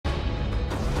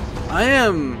I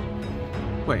am...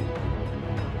 Wait.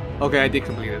 Okay, I did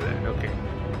complete that. Okay.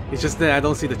 It's just that I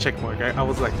don't see the check mark. I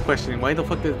was like questioning why the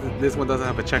fuck this one doesn't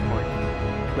have a check mark.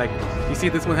 Like, you see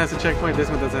this one has a check mark, this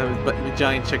one doesn't have a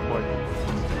giant check mark.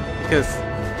 Because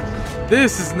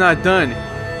this is not done.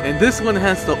 And this one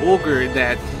has the ogre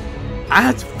that I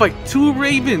had to fight 2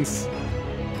 ravens.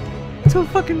 2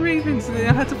 fucking ravens, and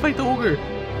I had to fight the ogre.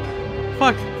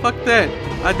 Fuck that.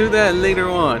 I'll do that later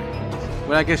on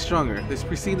when I get stronger. Let's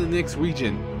proceed to the next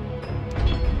region.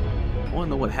 I wanna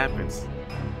know what happens.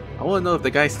 I wanna know if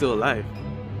the guy's still alive.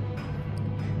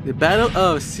 The Battle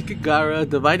of Sekigahara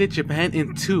divided Japan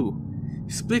in 2,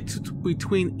 split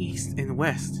between East and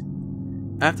West.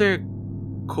 After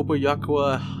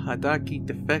Kobayakawa Hadaki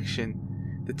defection,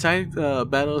 the time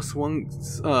battle swung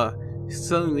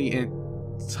suddenly in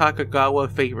Takagawa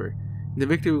favor. The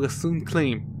victory was soon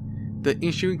claimed. The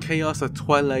ensuing chaos of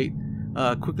twilight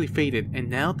quickly faded, and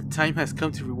now the time has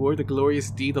come to reward the glorious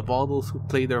deed of all those who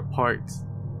played their parts.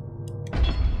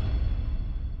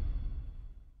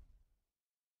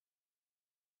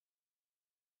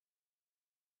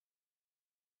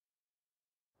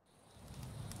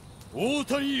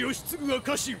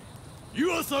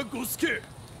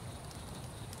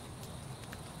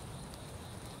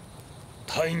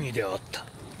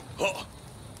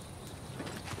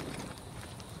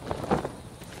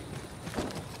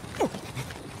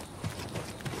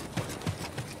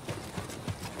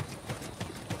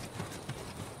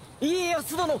家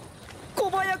康殿、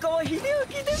小早川秀明で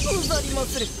ござりま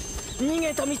する。逃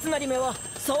げた三成めは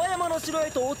沢山の城へ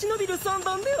と落ち延びる算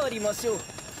段でありましょう。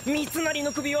三成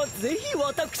の首はぜひ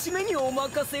私めにお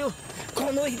任せを。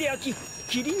この秀明、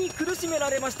霧に苦しめら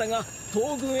れましたが、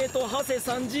東軍へと馳せ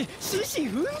参じ、獅子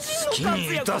奮陣の活躍。好き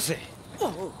にいたせ。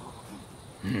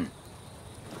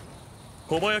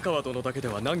小早川殿だけで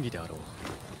は難儀であろ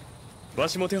う。わ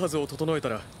しも手はずを整えた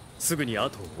らすぐに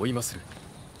後を追いまする。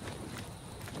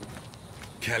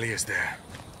Kelly is there.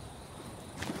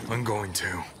 I'm going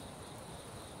to.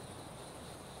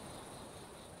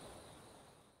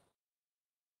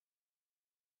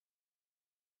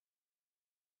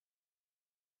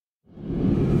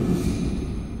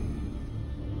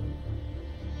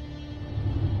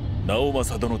 Nioh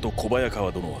正殿と小早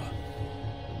川殿は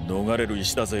逃れる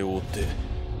石田勢を追って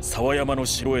沢山の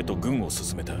城へと軍を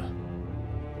進めた。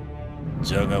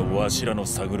じゃがわしらの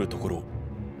探るところ、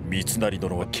三成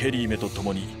殿はケリーめと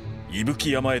共に伊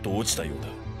吹山へと落ちたようだ。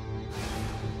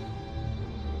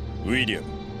ウィリアム、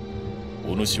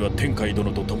お主は天海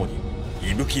殿と共に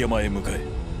伊吹山へ向かえ。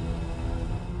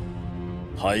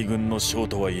敗軍の将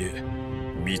とはいえ、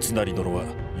三成殿は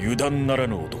油断なら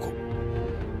ぬ男。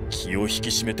気を引き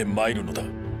締めて参るのだ。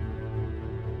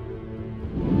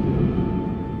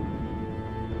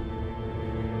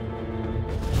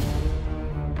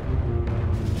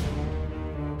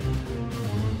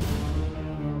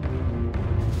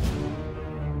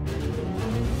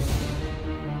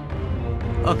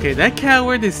Okay, that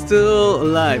coward is still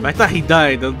alive. I thought he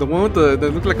died. The one with that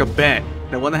looked like a bat.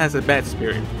 The one that has a bat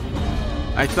spirit.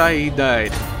 I thought he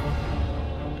died.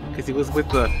 Because he was with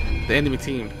the enemy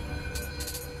team.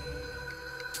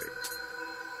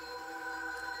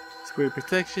 Square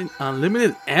protection.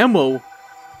 Unlimited ammo.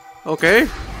 Okay.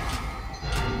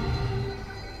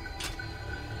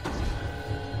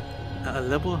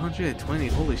 Level 120.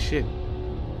 Holy shit.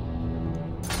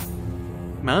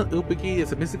 Mount Upagi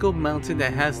is a mystical mountain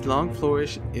that has long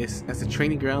flourished as a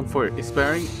training ground for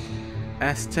aspiring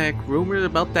Aztec. Rumors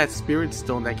about that spirit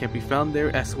stone that can be found there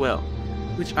as well,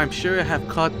 which I'm sure have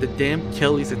caught the damn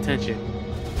Kelly's attention.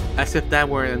 As if that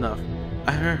weren't enough,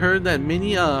 I heard that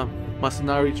many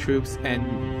Masanari troops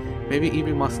and maybe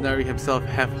even Masanari himself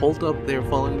have holed up there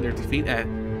following their defeat at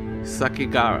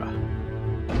Sekigahara.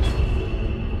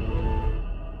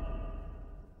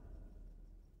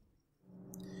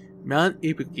 Mount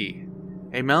Ibuki,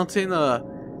 a mountain, a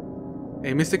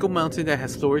mystical mountain that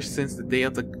has flourished since the day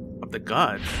of the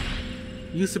gods.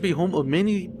 It used to be home of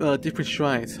many different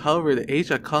shrines. However, the age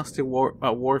of constant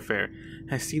warfare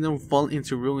has seen them fall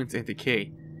into ruins and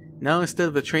decay. Now, instead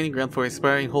of a training ground for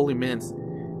aspiring holy men,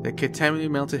 the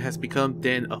contaminated mountain has become a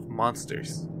den of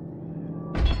monsters.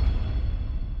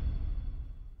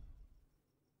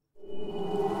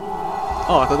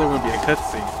 Oh, I thought there was going to be a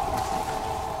cutscene.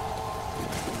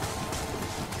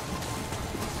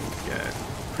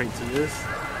 To this, so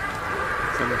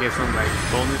I'm gonna get some like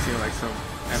bonus, you know, like some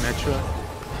Ametra.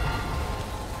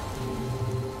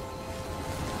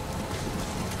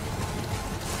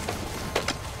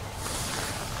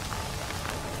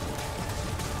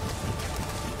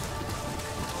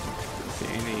 See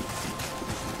any?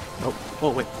 Oh,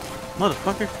 oh wait,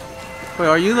 motherfucker! Wait,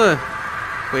 are you the?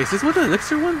 Wait, is this what the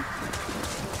elixir one?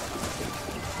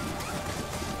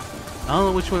 I don't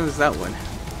know which one is that one.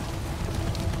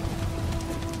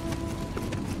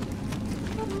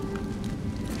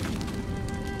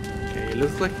 Okay, it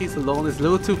looks like he's alone. It's a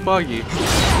little too foggy.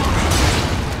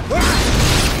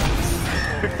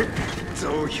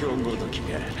 増票ごとき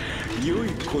が良い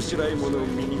こしらえ物を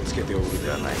身につけておるで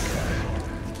はないか。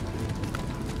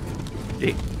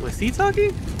Was he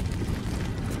talking?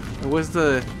 Or was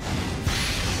the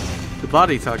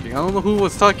body talking? I don't know who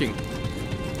was talking.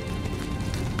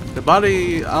 The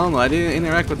body, I don't know. I didn't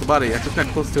interact with the body. I just got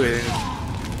close to it.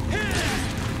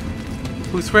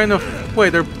 Who's friend of?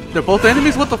 Wait, they're both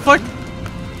enemies. What the fuck?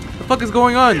 The fuck is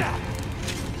going on?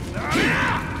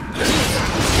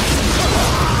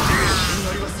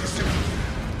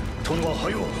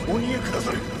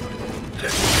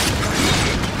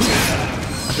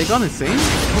 Have they gone insane?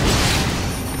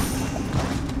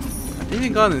 I think they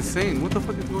gone insane. What the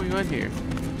fuck is going on here?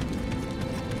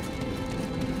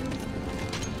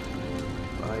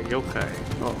 Yokai.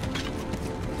 Oh.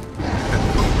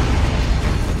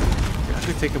 Yeah, I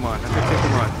could take him on. I could take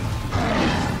him on.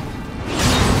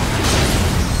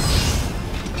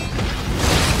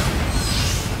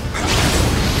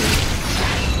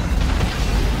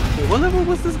 Wait, what level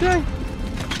was this guy?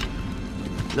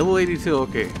 Level 82,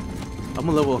 okay. I'm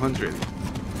a level 100.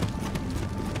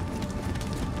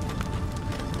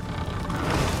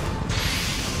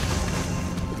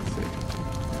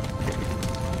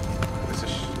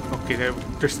 Okay,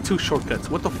 there's two shortcuts.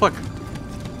 What the fuck?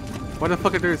 Why the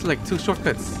fuck are there like two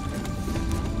shortcuts?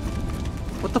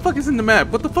 What the fuck is in the map?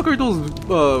 What the fuck are those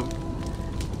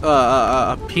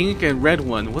pink and red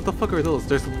one? What the fuck are those?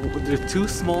 There's two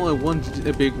small and one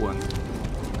big one.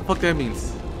 What the fuck that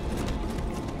means?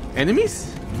 Enemies?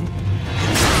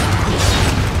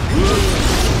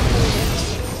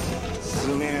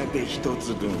 爪で一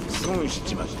つ分損し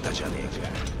ちまったじゃねえか。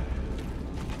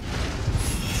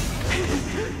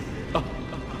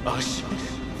足、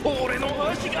俺の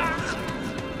足が。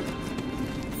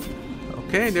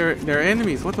Okay, they're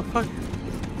enemies. What the fuck?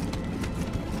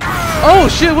 Oh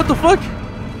shit! What the fuck?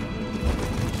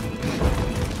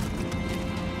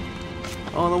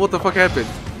 Oh no! What the fuck happened?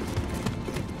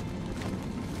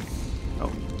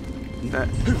 Oh, that.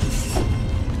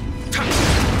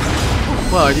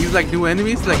 Wow, are these like new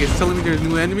enemies? Like it's telling me there's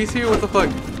new enemies here? What the fuck?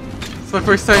 It's my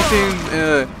first time seeing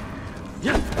a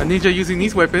ninja using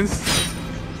these weapons.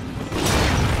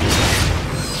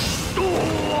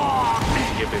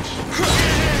 Yeah, bitch.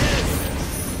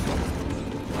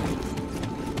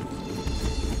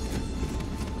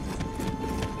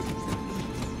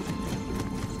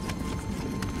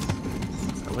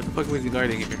 What the fuck was he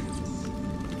guarding here?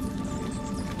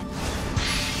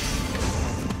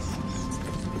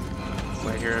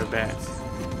 I hear a bat.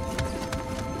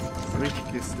 Let me kick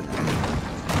this thing.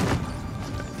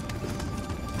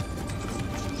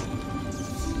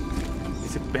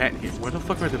 There's a bat here. Where the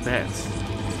fuck are the bats?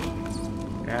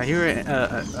 Yeah, I hear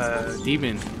a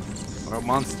demon or a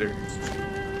monster.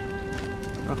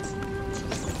 Oh.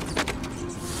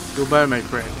 Goodbye, my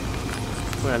friend.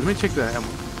 Wait, let me check the ammo.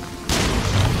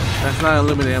 That's not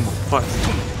unlimited ammo. Fuck.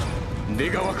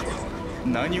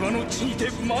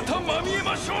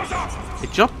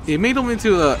 It jumped. It made him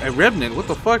into a remnant. What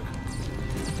the fuck?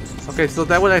 Okay, so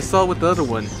that's what I saw with the other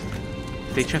one.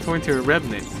 They transformed into a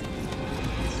remnant.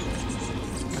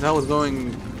 And I was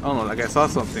going. I don't know. Like I saw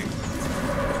something.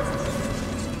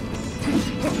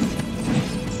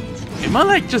 Am I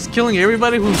like just killing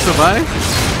everybody who survived?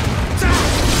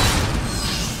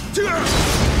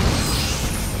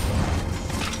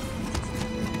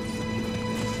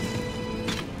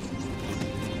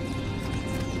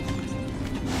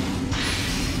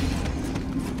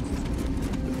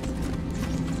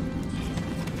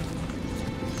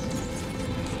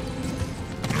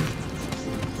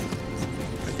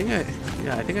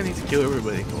 I think I need to kill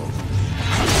everybody.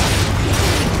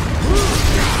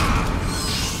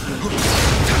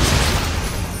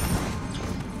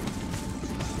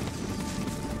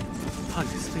 Fuck,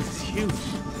 this place is huge.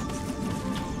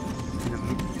 And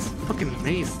it's a fucking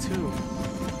maze too.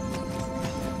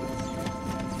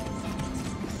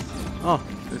 Oh,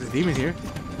 there's a demon here.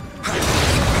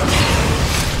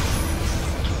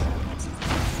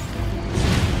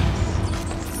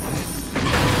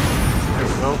 There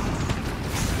we go.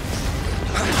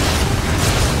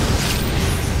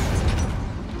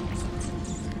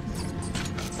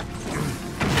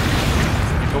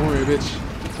 Bitch.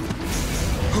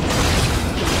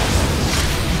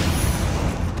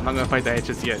 I'm not gonna fight that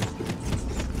just yet.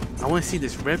 I want to see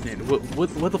this remnant.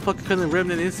 What the fuck kind of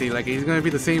remnant is he? Like he's gonna be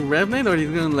the same remnant, or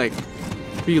he's gonna like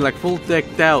to be like full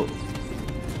decked out.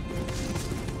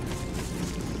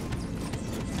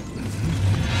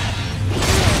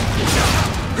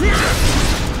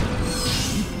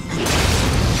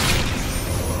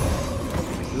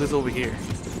 Who's over here?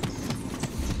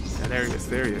 Yeah, there he is,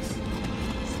 there he is.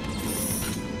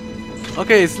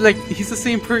 Okay, it's like he's the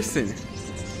same person.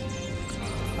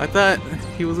 I thought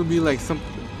he was gonna be like some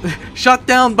shot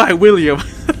down by William.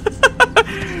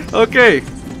 Okay.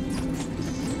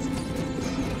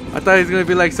 I thought he was gonna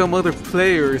be like some other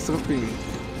player or something.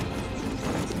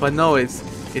 But no, it's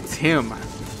him.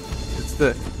 It's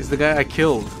the guy I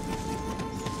killed.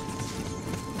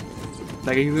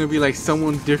 Like he's gonna be like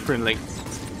someone different, like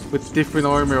with different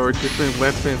armor or different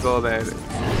weapons, all that.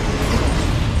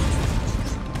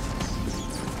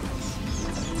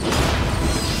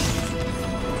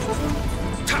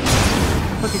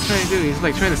 What the fuck is he trying to do? He's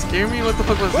like trying to scare me? What the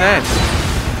fuck was that?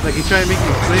 Like he's trying to make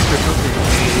me flinch or something.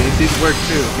 It didn't work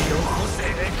too.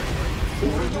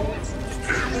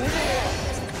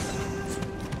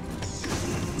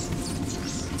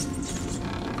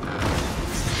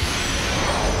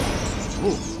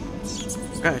 Ooh.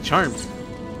 Got charmed.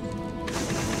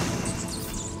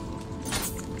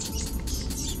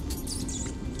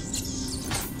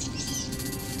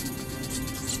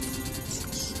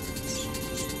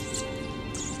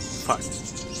 Fuck.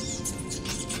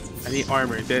 I need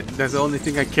armor. That's the only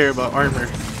thing I care about, armor.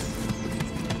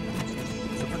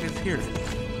 What the fuck is here?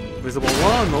 Visible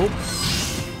wall? Nope.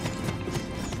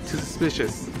 Too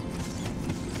suspicious.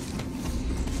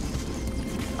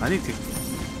 I need to.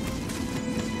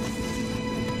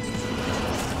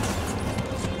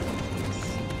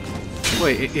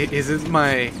 Wait, is it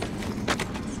my...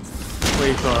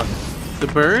 Wait, the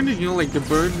burn? You know, like the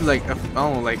burn, like, I don't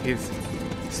know, like his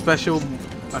special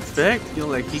effect? You know,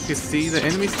 like he could see the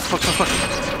enemies? Fuck, fuck,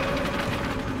 fuck.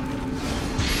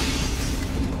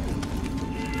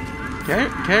 Can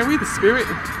I read the spirit?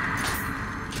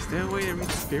 Is there a way to read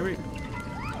the spirit?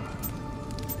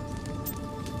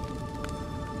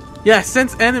 Yeah,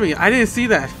 sense enemy. I didn't see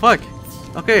that. Fuck.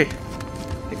 Okay.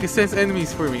 It can sense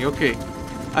enemies for me. Okay.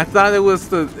 I thought it was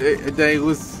that it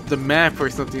was the map or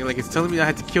something. Like it's telling me I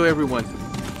had to kill everyone.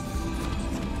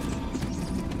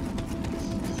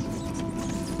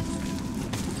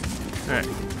 Alright.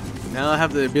 Now I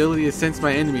have the ability to sense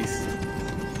my enemies.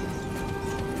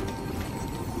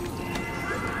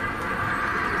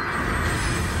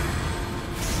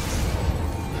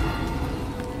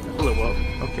 Hello, well,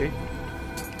 okay.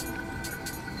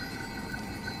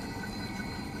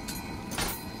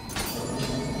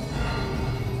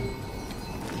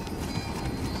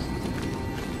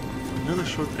 Another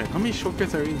shortcut. How many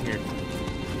shortcuts are in here?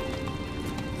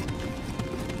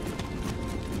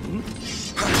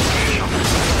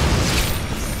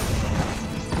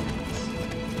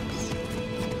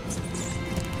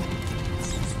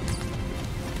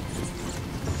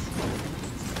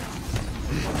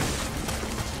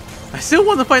 I still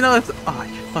want to find out if... Oh,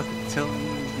 you fucking tell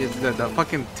me. Is the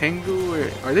fucking Tengu or...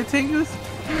 Are they Tengus?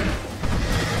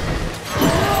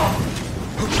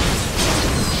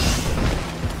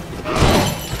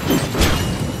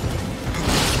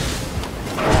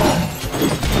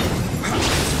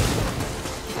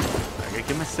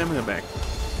 Get my stamina back.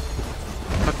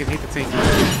 Fucking hate the Tengu.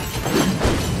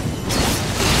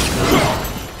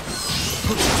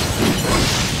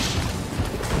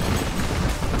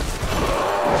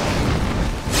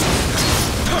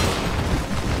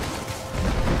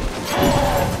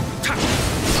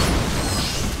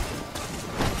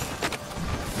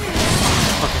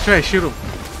 Try to shoot him.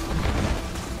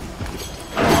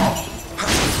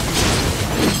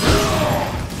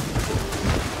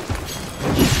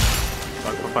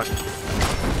 Fuck.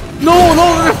 No,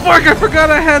 fuck! I forgot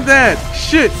I had that.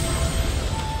 Shit.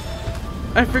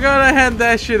 I forgot I had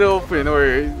that shit open,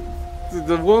 or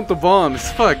the one with the bombs.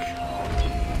 Fuck.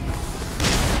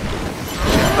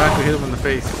 Back to hit him in the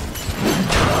face.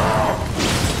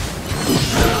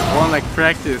 I want like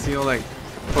practice, you know, like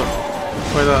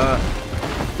for the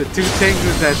two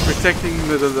Tengus that's protecting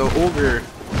the ogre.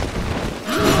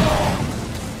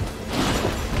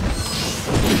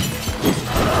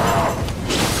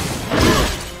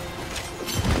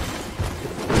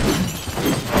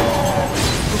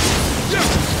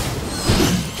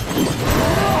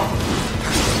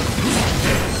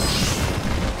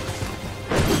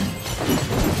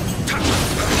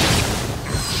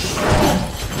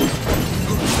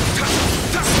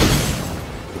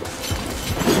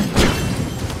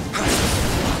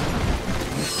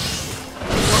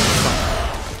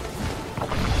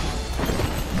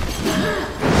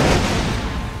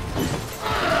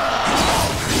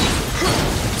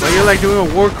 You're like doing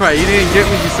a war cry. You didn't get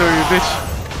me, you son of a bitch.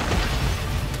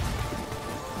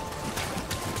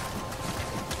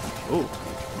 Oh.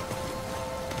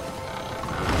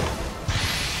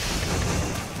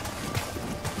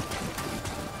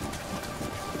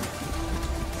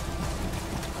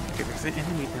 Okay, there's an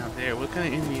enemy down there. What kind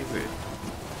of enemy is it?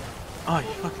 Oh,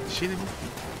 you fucking shitting me?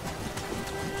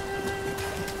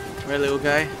 Right, little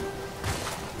guy?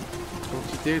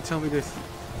 Don't you dare tell me this.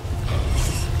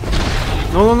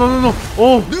 No, no, no, no, no!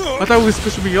 Oh! I thought he was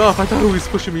pushing me off. I thought he was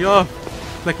pushing me off.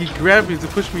 Like he grabbed me to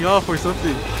push me off or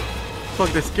something.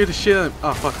 Fuck, that scared the shit out of me.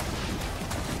 Oh, fuck.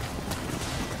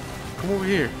 Come over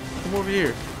here. Come over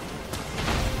here.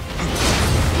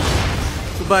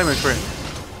 Goodbye, my friend.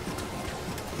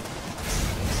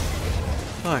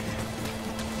 Fuck.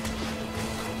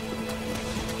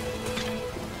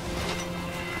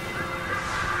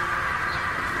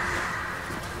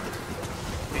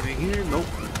 Anything here? Nope.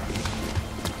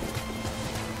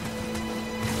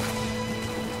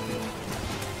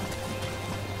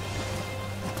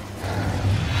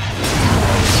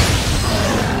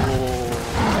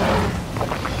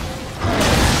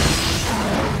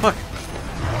 Fuck.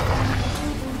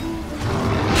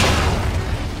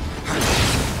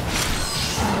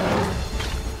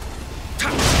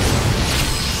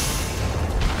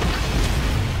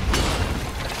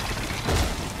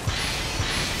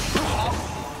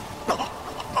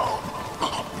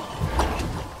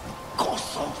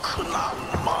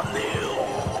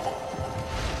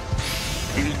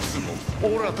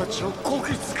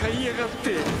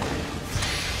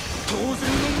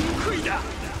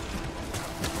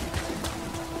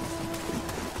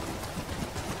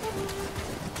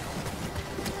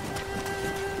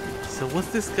 So what's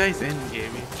this guy's end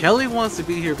game? Kelly wants to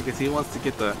be here because he wants to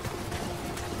get the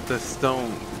stone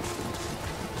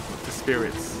with the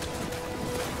spirits.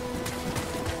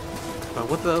 But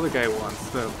what the other guy wants,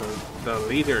 the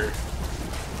leader,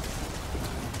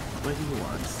 what he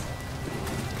wants?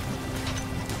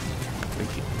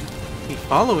 Like he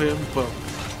follow him, but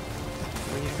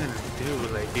what are you gonna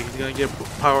do? Like he's gonna get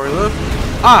power up?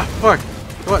 Ah, fuck!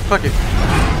 What? Fuck it.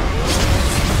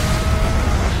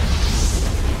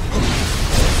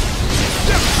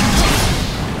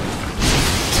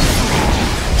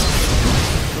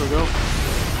 Go.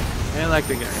 And like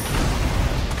the guy.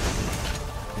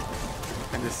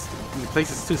 And the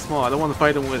place is too small. I don't want to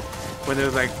fight him with when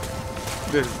there's like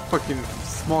this fucking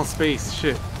small space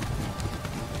shit.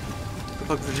 What the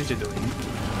fuck is the ninja doing?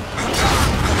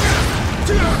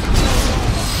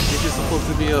 Ninja's supposed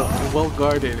to be well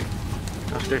guarded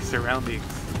of their surroundings.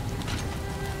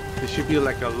 There should be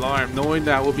like an alarm knowing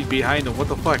that we'll be behind them. What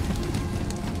the fuck?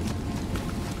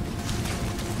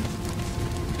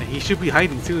 He should be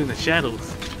hiding too in the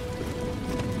shadows.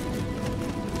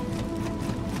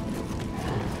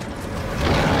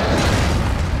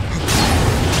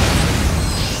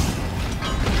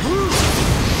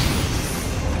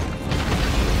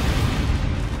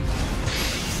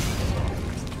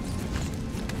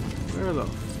 Where the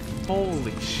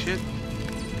holy shit?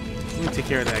 Let me take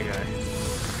care of that guy.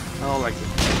 I don't like it.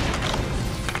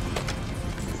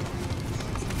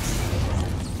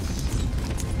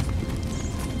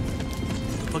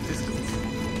 Fuck this guy.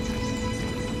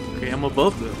 Okay, I'm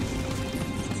above them.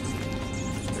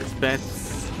 There's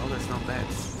bats. Oh, there's no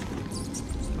bats.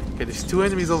 Okay, there's two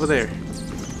enemies over there.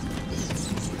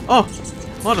 Oh,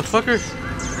 motherfucker!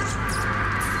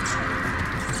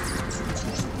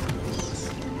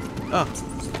 Oh.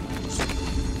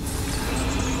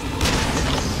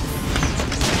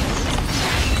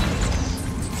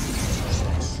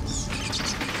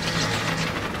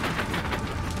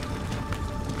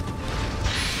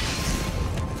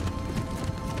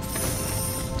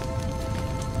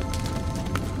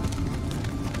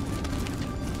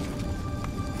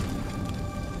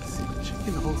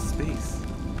 Checking the whole space.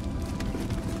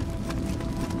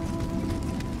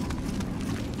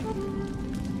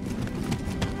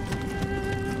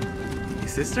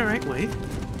 Is this the right way?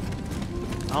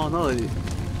 I don't know.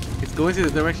 It's going to the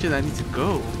direction I need to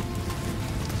go.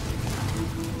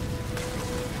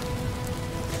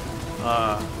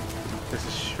 There's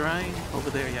a shrine over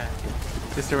there. Yeah,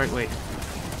 this is the right way.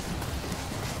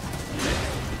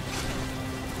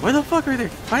 Why the fuck are they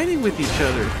fighting with each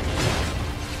other?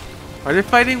 Are they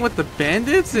fighting with the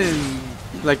bandits and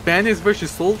like bandits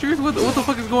versus soldiers? What the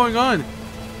fuck is going on?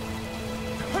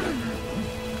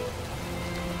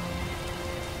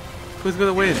 Who's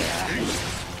gonna win?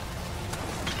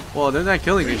 Well, they're not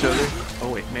killing each other.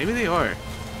 Oh wait, maybe they are.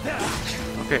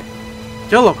 Okay,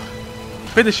 kill them.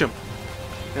 Finish him.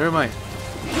 Never mind.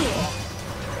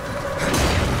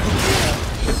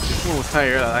 Shit, just one was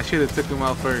tired. I should have took him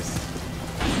out first.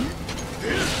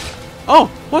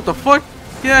 Oh, what the fuck?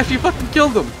 He actually fucking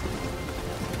killed him.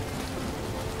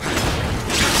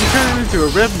 He turned him into a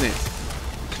revenant.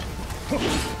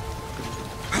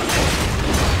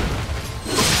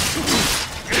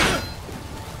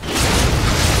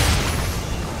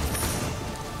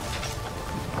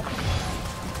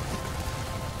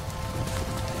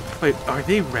 Wait, are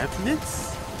they revenants?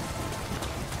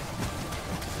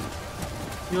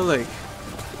 You're like,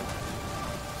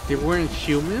 they weren't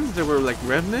humans, they were like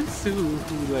revenants who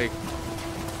like,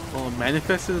 well,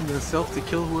 manifested themselves to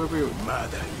kill whoever.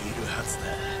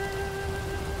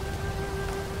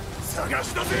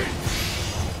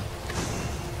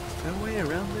 That way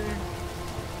around there?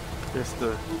 There's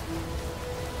the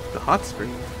hot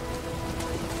spring.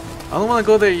 I don't want to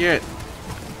go there yet.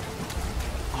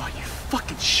 Oh, you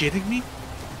fucking shitting me?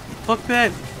 Fuck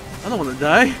that. I don't want to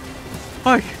die.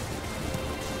 Fuck.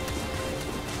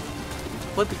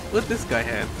 What this guy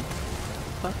had?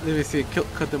 Huh? Let me see.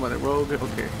 Cut them on the road.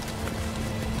 Okay.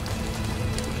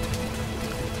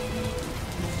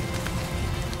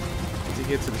 To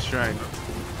get to the shrine.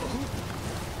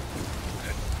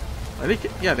 Are they?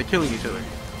 Yeah, they're killing each other.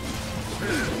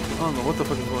 I don't know what the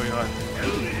fuck is going on.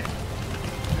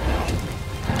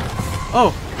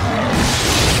 Oh.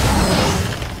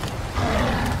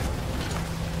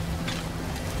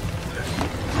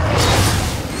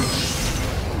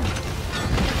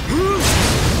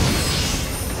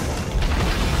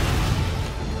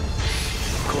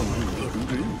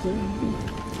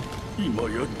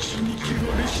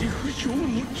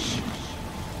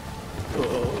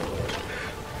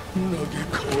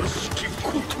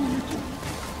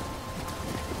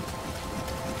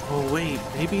 Oh wait,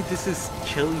 maybe this is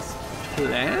Kelly's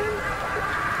plan?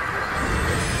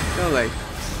 So like,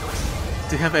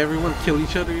 to have everyone kill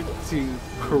each other to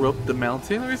corrupt the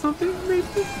mountain or something,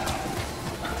 maybe?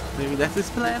 Maybe that's his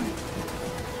plan?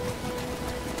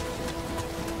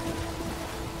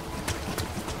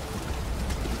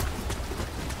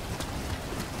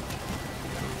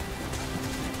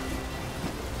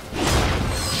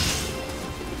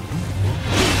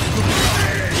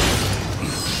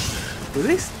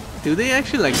 Do they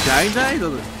actually like die?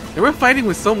 They were fighting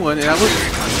with someone and I was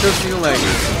just feeling like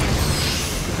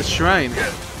at the shrine.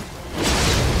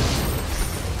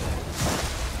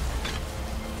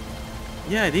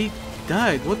 Yeah, they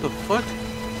died. What the fuck?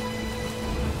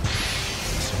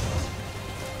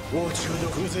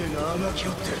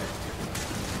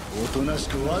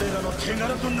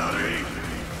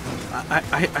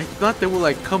 I thought they would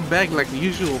like come back like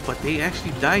usual, but they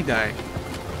actually die.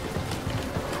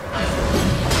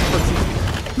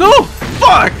 No!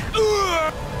 Fuck!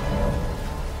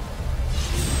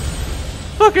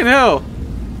 Fucking hell!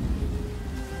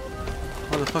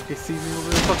 Motherfucker see me over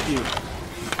there? Fuck you.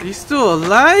 Are you still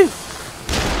alive?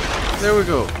 There we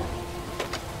go.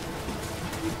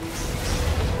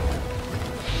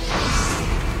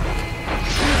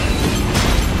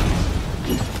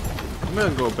 I'm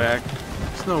gonna go back.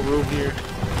 There's no room here.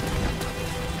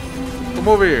 Come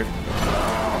over here.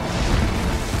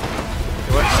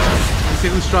 What? See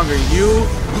who's stronger, you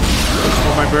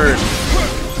or my bird?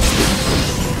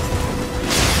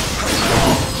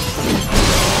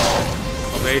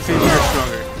 Okay, see you're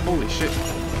stronger. Holy shit.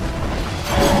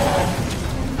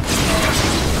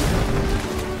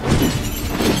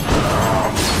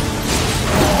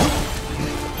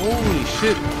 Holy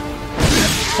shit.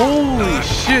 Holy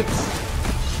shit.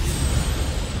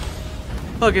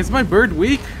 Look, is my bird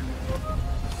weak?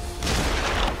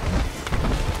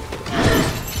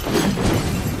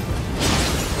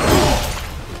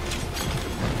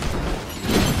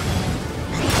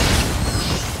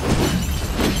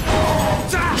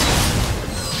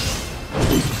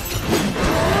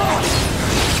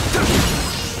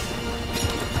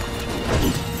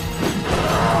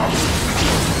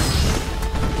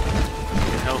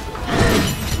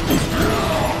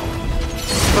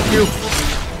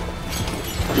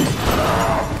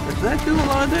 Does that do a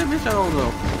lot of damage? I don't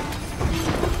know.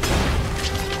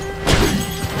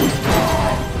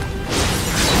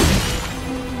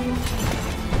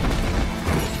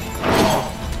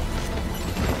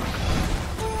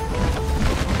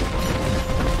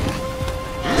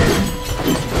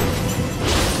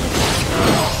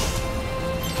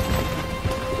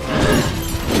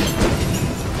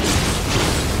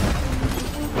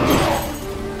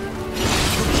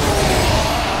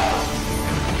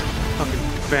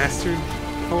 Bastard.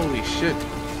 Holy shit.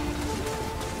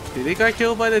 Did they got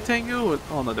killed by the Tengu?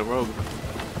 Oh no, the rogue.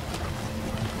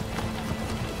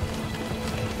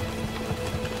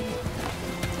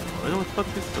 Where the fuck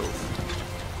this goes?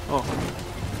 Oh.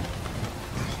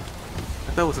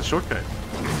 thought it was a shortcut.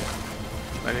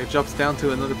 Like it jumps down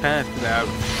to another path that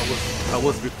I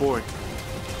was before.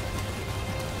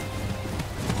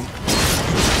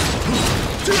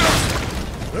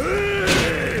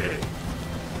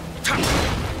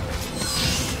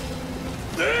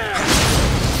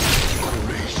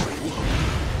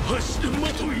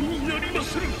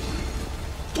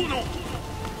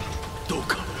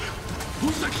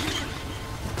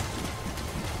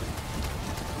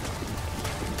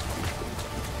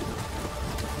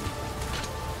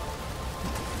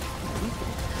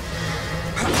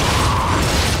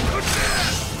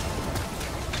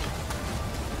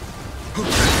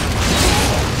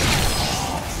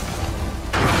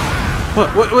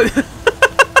 What?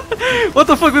 What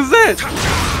the fuck was that?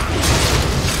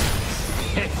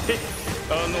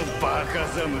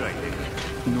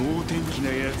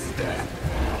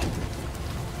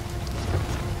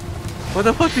 What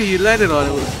the fuck did you land it on?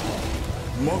 It was...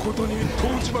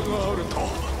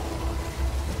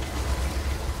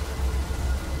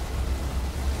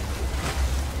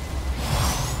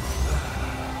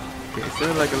 Okay, is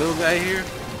there like a little guy here?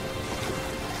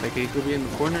 Like he could be in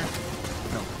the corner?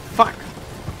 No. Fuck!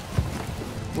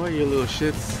 What are you little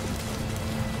shits?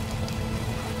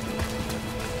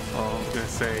 Oh, I was gonna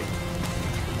say.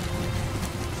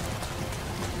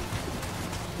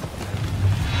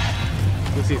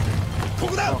 What's he saying?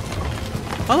 Oh.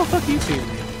 How the fuck you see me?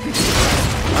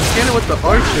 I'm scanning with the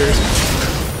archer.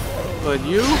 But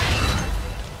you?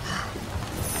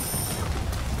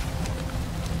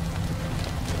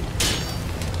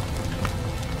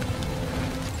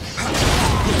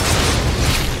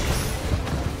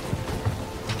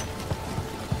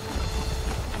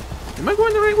 Am I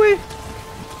going the right way?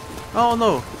 Oh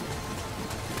no.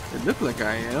 It looks like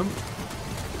I am.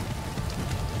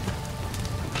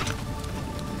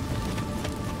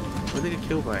 What did they get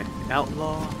killed by?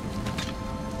 Outlaw?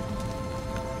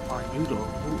 On Nioh.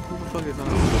 Who the fuck is on?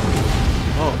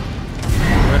 Oh.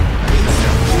 What?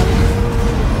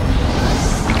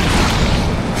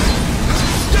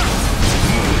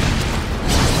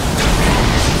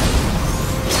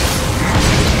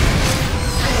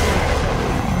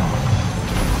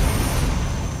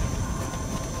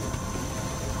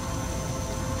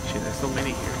 Shit, there's so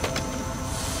many here.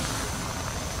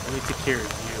 Let me take care of you.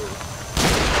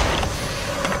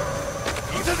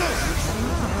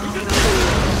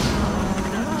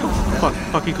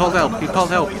 Fuck, he called help. He called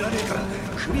help.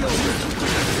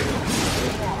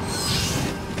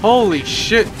 Holy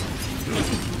shit.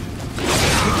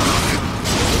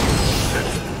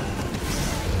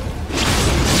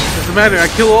 Doesn't matter, I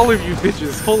kill all of you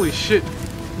bitches. Holy shit.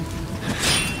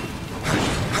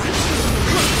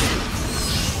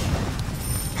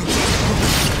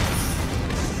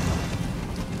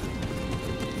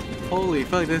 Holy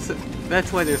fuck,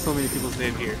 that's why there's so many people's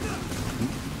name here.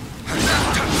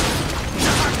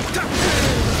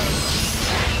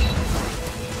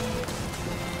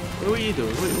 What are you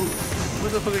doing?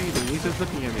 What the fuck are you doing? He's just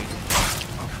looking at me.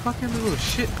 Oh, fucking little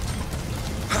shit.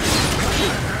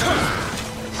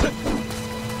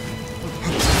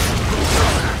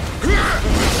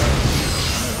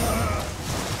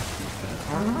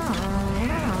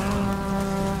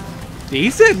 He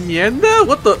said mierda?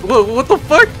 What the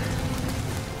fuck?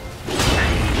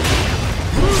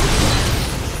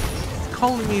 He's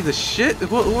calling me the shit?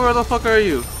 Where the fuck are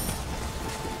you?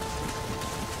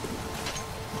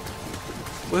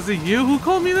 Was it you who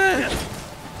called me that?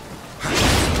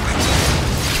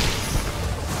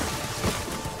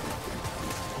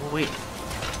 Oh wait,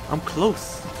 I'm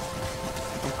close.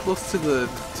 I'm close to the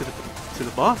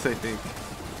boss, I think.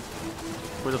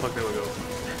 Where the fuck did we go?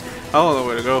 I don't know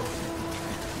where to go.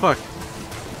 Fuck.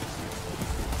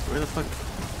 Where the fuck? I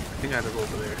think I have to go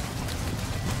over there.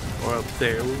 Or up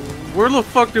there. Where the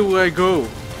fuck do I go?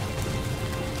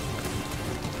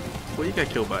 What you got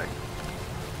killed by?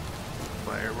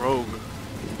 By a rogue.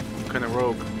 What kind of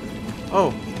rogue?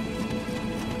 Oh.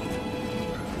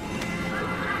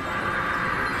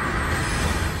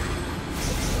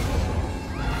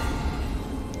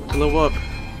 Blow up.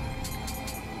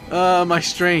 My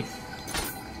strength.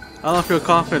 I don't feel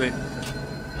confident.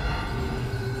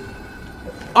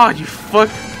 Oh, you fuck.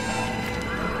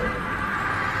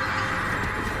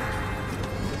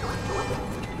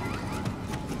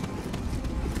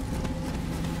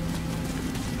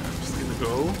 I'm just gonna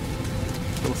go.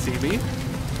 Don't see me.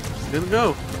 Just gonna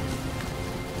go.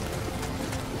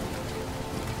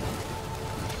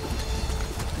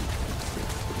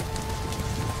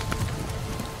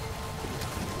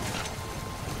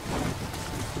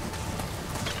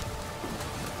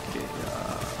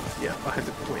 Yeah, I had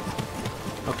to wait.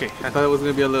 Okay. Okay, I thought it was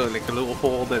gonna be a little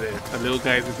hole that a little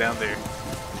guy's down there.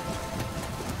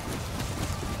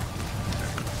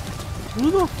 Who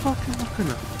the fuck am I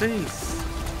gonna face?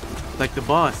 Like the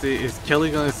boss, is Kelly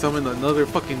gonna summon another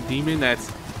fucking demon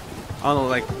that's, I don't know,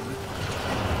 like...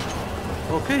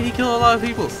 Okay, he killed a lot of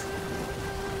people.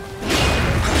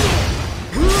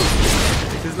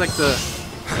 This is like the...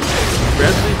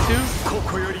 Resident 2?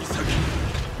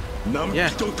 Yeah.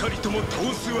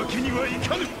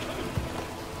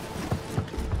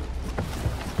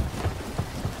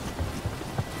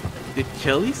 Did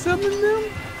Kelly summon them?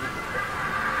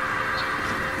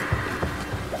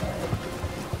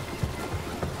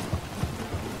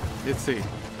 Let's see.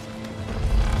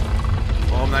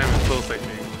 Well, I'm not even close, I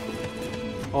think.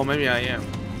 Oh, maybe I am.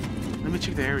 Let me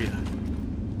check the area.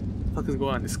 What the fuck is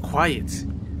going on? It's quiet.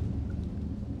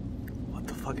 What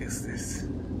the fuck is this?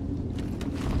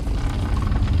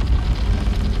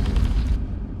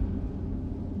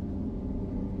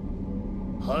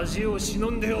 Hajiを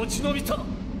忍んで落ち延びた。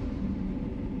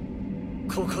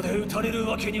ここで撃たれる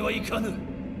わけにはいかぬ。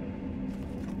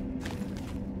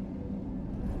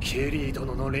ケリー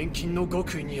殿の錬金の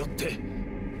極意によって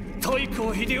太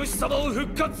閤秀吉様を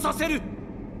復活させる。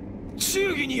忠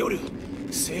義による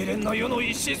清廉な世の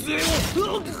礎を。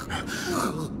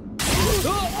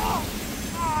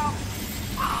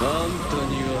あんた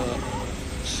には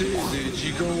せいぜい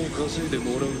時間を稼いで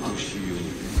もらうとしよう。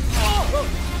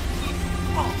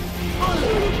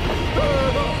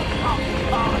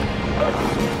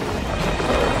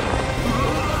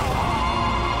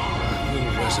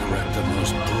We'll resurrect the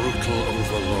most brutal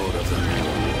overlord of the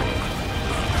Nioh.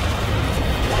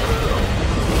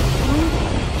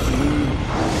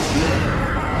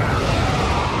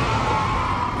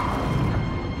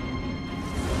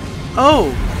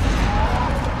 Oh!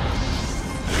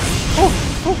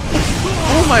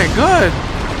 Oh my god!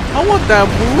 I want that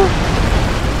move!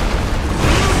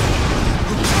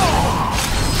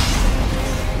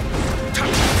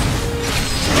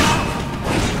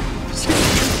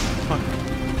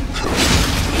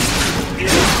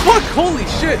 Fuck! Holy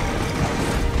shit!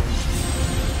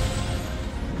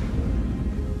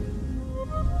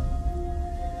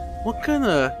 What kind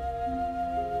of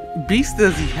beast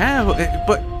does he have?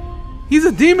 But he's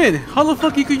a demon! How the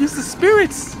fuck he could use the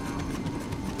spirits?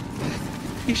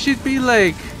 He should be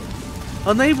like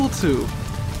unable to.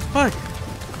 Fuck.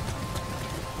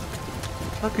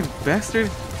 Fucking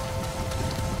bastard.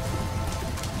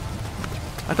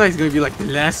 I thought he's gonna be like the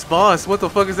last boss. What the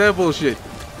fuck is that bullshit?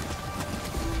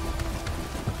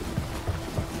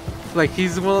 Like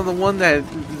he's one that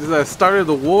started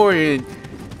the war and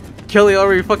Kelly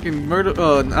already fucking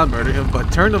not murdered him,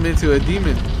 but turned him into a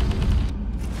demon.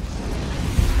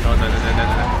 Oh no.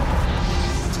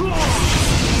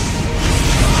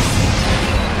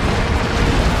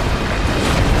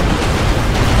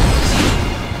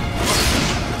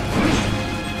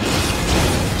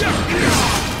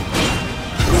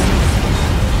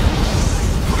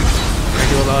 I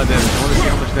do a lot of damage. I want to see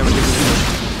how much damage it can do.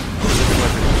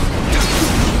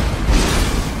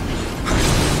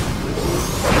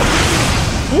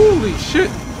 Holy shit!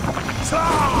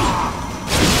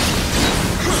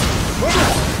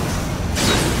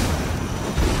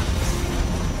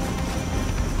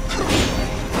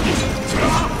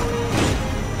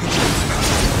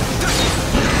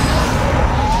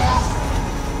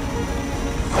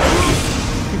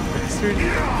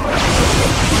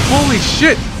 Holy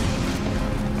shit!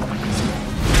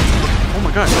 Oh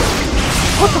my god.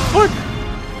 What the fuck?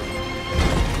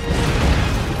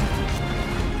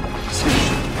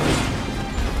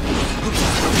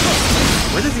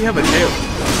 Why does he have a tail?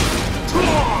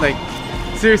 Like,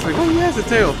 seriously, oh, he has a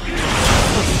tail.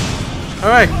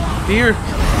 Alright, here.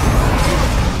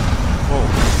 Whoa.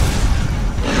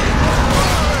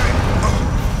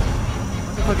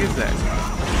 What the fuck is that?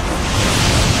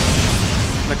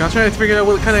 Like, I'm trying to figure out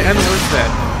what kind of animal is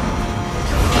that.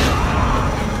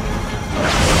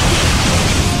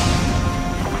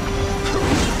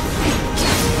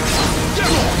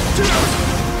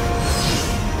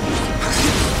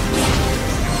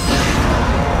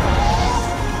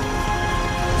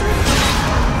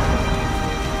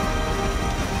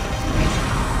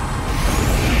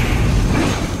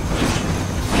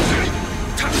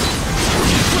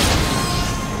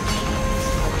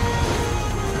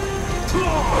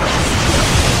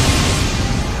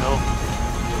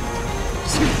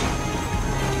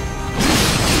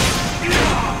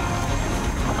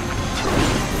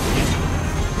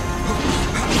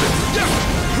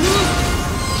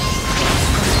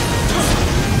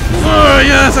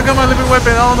 Yes, I got my living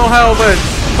weapon. I don't know how, but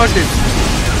fuck it.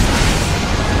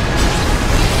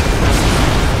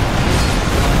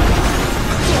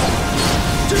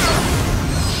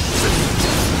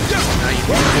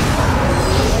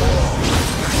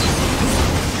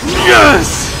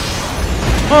 Yes!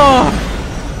 Oh!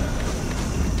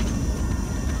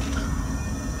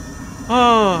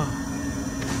 Oh!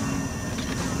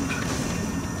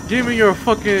 Give me your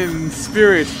fucking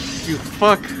spirit, you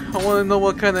fuck! I wanna know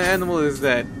what kind of animal is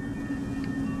that.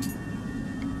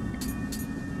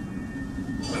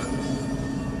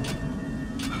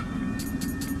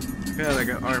 Got like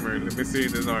an armor. Let me see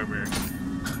this armor.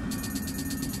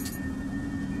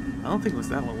 I don't think it was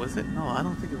that one, was it? No, I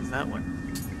don't think it was that one.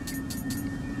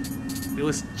 It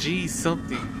was G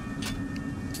something.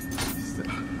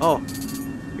 Oh,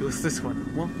 it was this one.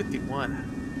 151.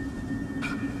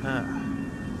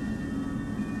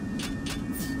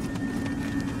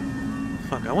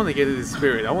 Fuck, I want to get in his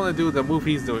spirit. I want to do the move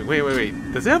he's doing. Wait, wait,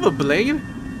 wait. Does it have a blade?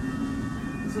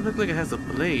 Doesn't look like it has a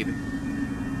blade.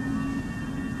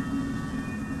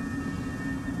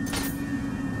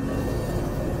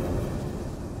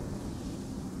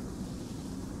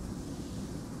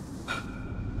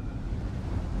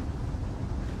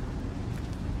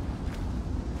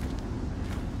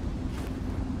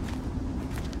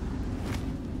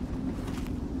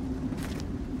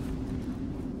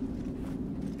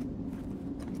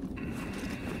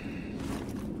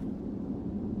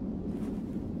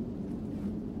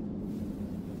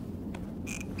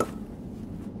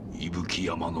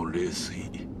山の冷水、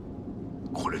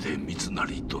これで三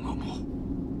成殿も。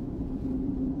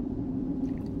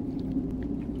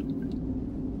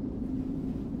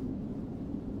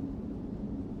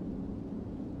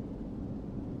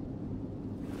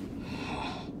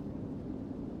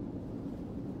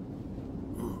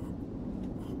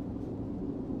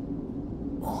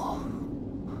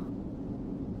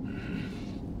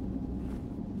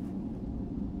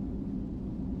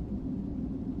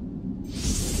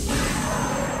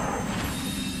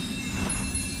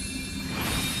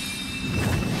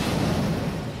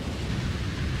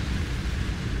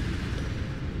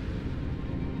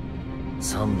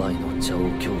3杯の茶を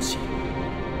教師、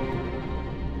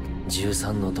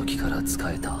13の時から仕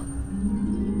えた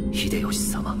秀吉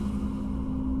様。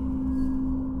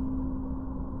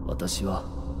私は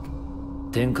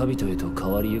天下人へと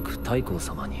変わりゆく太閤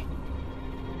様に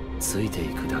ついてい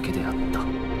くだけであった。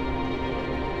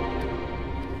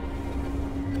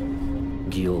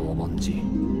義を重んじ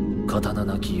刀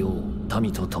なき世を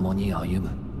民と共に歩む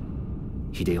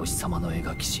秀吉様の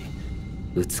描きし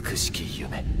美しき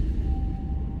夢、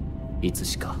いつ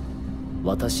しか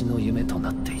私の夢と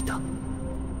なっていた。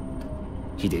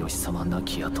秀吉様亡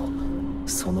き後、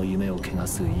その夢を汚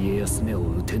す家康めを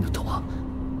討てぬとは、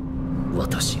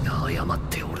私が誤っ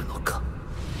ておるのか。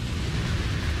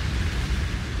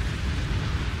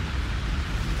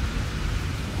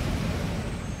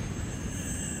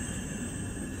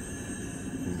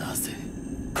なぜ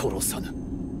殺さぬ。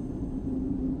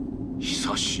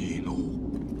久しいの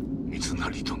三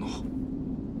成殿。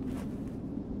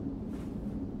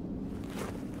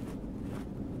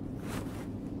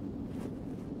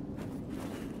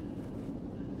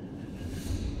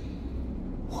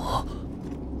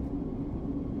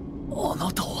あ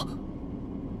なたは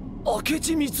明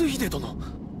智光秀殿。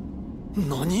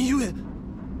何故。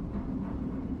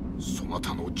そな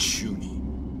たの忠義、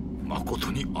まこ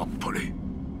とにあっぱれ。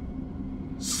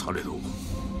されど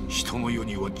人の世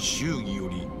には忠義よ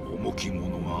り重きも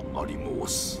のがあり申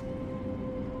す。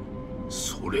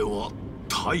それは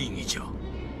大義じゃ。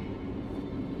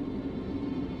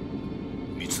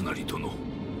三成殿、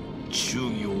忠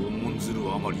義を重んず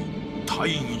るあまり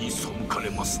大義に背かれ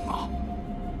ますな。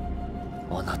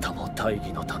あなたも大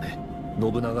義のため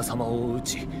信長様を討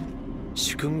ち、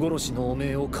主君殺しの汚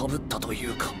名をかぶったとい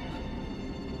うか。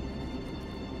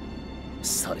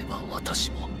されば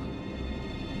私も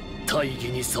大義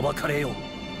に裁かれよう。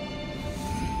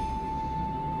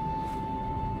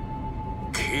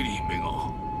ケリーめ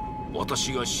が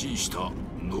私が死した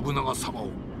信長様を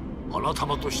改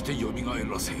まとしてよみがえ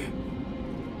らせ、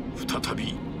再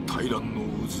び大乱の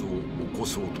渦を起こ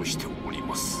そうとしており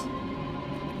ます。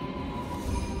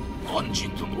安仁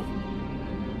殿、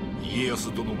家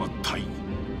康殿が大義、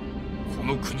こ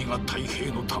の国が太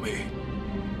平のため、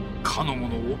かの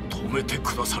者を止めて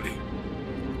くだされ。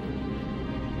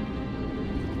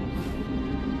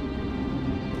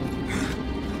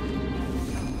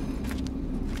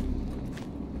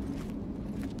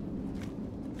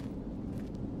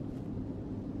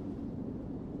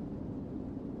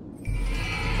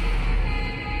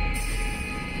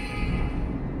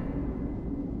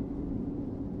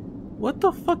What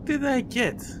the fuck did I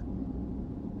get?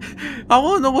 I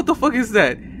want to know what the fuck is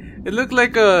that. It looked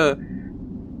like a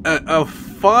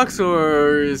fox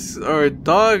or a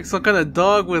dog, some kind of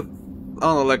dog with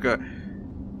don't know, like a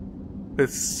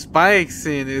with spikes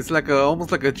and it's like a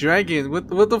almost like a dragon.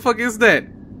 What the fuck is that?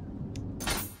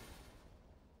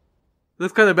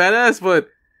 Looks kind of badass, but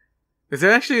is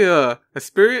there actually a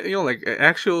spirit? You know, like an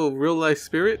actual real life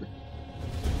spirit?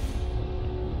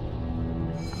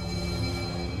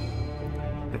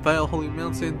 If I Holy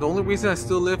Mountain, the only reason I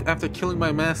still live after killing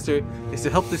my master is to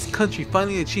help this country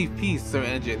finally achieve peace, Sir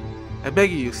Engine. I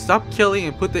beg of you, stop killing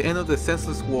and put the end of the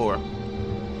senseless war.